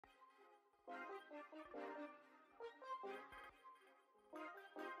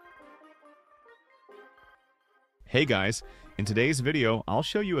Hey guys, in today's video, I'll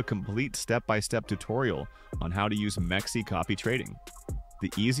show you a complete step-by-step tutorial on how to use MEXC Copy Trading.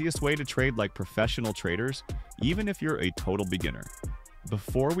 The easiest way to trade like professional traders, even if you're a total beginner.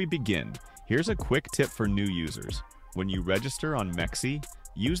 Before we begin, here's a quick tip for new users. When you register on MEXC,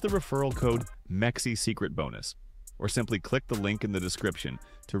 use the referral code mexc-secretbonus, or simply click the link in the description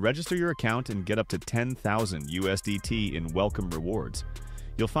to register your account and get up to 10,000 USDT in welcome rewards.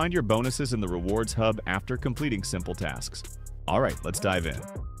 You'll find your bonuses in the Rewards Hub after completing simple tasks. Alright, let's dive in.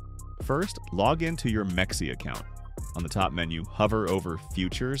 First, log into your MEXC account. On the top menu, hover over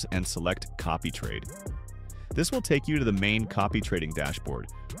Futures and select Copy Trade. This will take you to the main copy trading dashboard,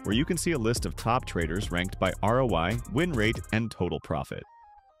 where you can see a list of top traders ranked by ROI, win rate, and total profit.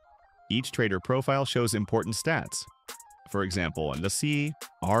 Each trader profile shows important stats. For example, let's see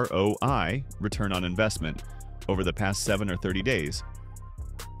ROI, return on investment, over the past 7 or 30 days,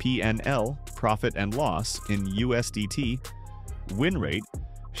 PNL, profit and loss in USDT, win rate,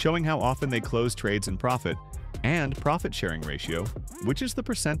 showing how often they close trades in profit, and profit sharing ratio, which is the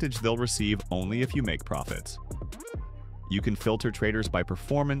percentage they'll receive only if you make profits. You can filter traders by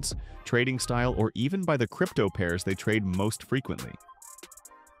performance, trading style, or even by the crypto pairs they trade most frequently.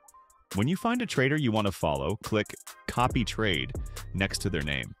 When you find a trader you want to follow, click Copy Trade next to their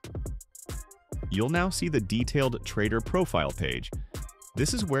name. You'll now see the detailed trader profile page.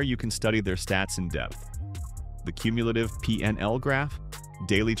 This is where you can study their stats in depth. The cumulative PNL graph,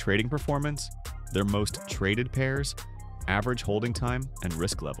 daily trading performance, their most traded pairs, average holding time, and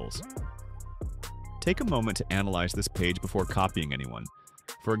risk levels. Take a moment to analyze this page before copying anyone.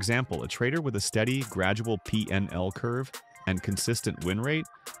 For example, a trader with a steady, gradual PNL curve and consistent win rate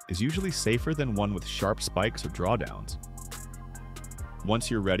is usually safer than one with sharp spikes or drawdowns.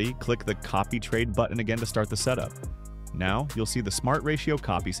 Once you're ready, click the Copy Trade button again to start the setup. Now, you'll see the Smart Ratio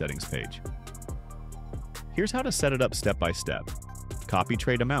Copy Settings page. Here's how to set it up step by step. Copy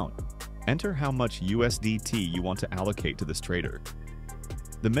Trade Amount. Enter how much USDT you want to allocate to this trader.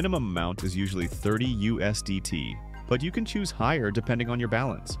 The minimum amount is usually 30 USDT, but you can choose higher depending on your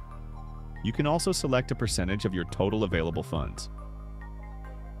balance. You can also select a percentage of your total available funds.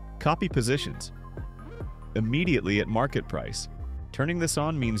 Copy Positions. Immediately at market price. Turning this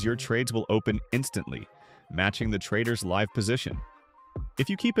on means your trades will open instantly, matching the trader's live position. If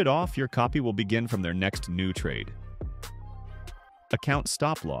you keep it off, your copy will begin from their next new trade. Account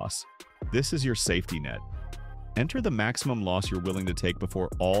Stop Loss. This is your safety net. Enter the maximum loss you're willing to take before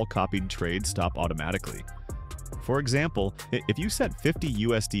all copied trades stop automatically. For example, if you set 50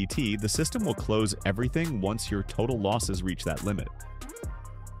 USDT, the system will close everything once your total losses reach that limit.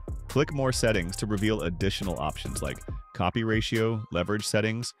 Click More Settings to reveal additional options like copy ratio, leverage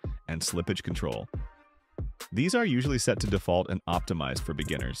settings, and slippage control. These are usually set to default and optimized for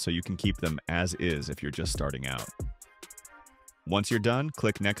beginners, so you can keep them as is if you're just starting out. Once you're done,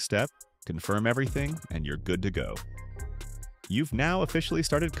 click Next Step, confirm everything, and you're good to go. You've now officially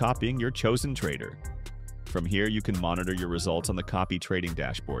started copying your chosen trader. From here, you can monitor your results on the Copy Trading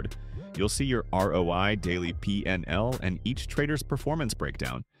dashboard. You'll see your ROI, daily PNL, and each trader's performance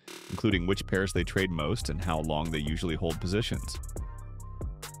breakdown, including which pairs they trade most and how long they usually hold positions.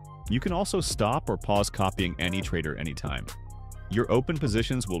 You can also stop or pause copying any trader anytime. Your open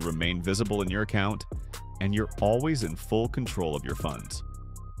positions will remain visible in your account, and you're always in full control of your funds.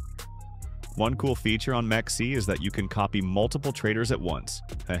 One cool feature on MEXC is that you can copy multiple traders at once,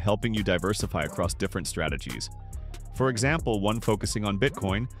 helping you diversify across different strategies. For example, one focusing on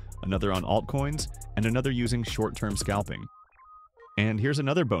Bitcoin, another on altcoins, and another using short-term scalping. And here's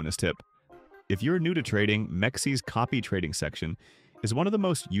another bonus tip. If you're new to trading, MEXC's Copy Trading section is one of the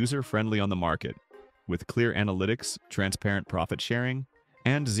most user-friendly on the market, with clear analytics, transparent profit sharing,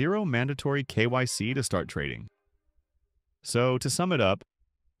 and zero mandatory KYC to start trading. So, to sum it up,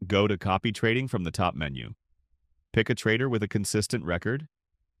 go to Copy Trading from the top menu. Pick a trader with a consistent record.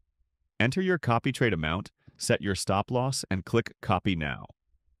 Enter your copy trade amount, set your stop loss, and click Copy Now.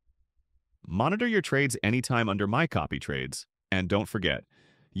 Monitor your trades anytime under My Copy Trades. And don't forget,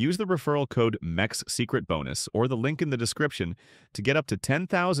 use the referral code mexc-secretbonus or the link in the description to get up to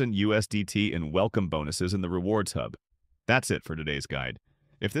 10,000 USDT in welcome bonuses in the Rewards Hub. That's it for today's guide.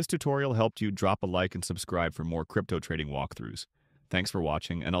 If this tutorial helped you, drop a like and subscribe for more crypto trading walkthroughs. Thanks for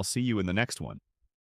watching, and I'll see you in the next one.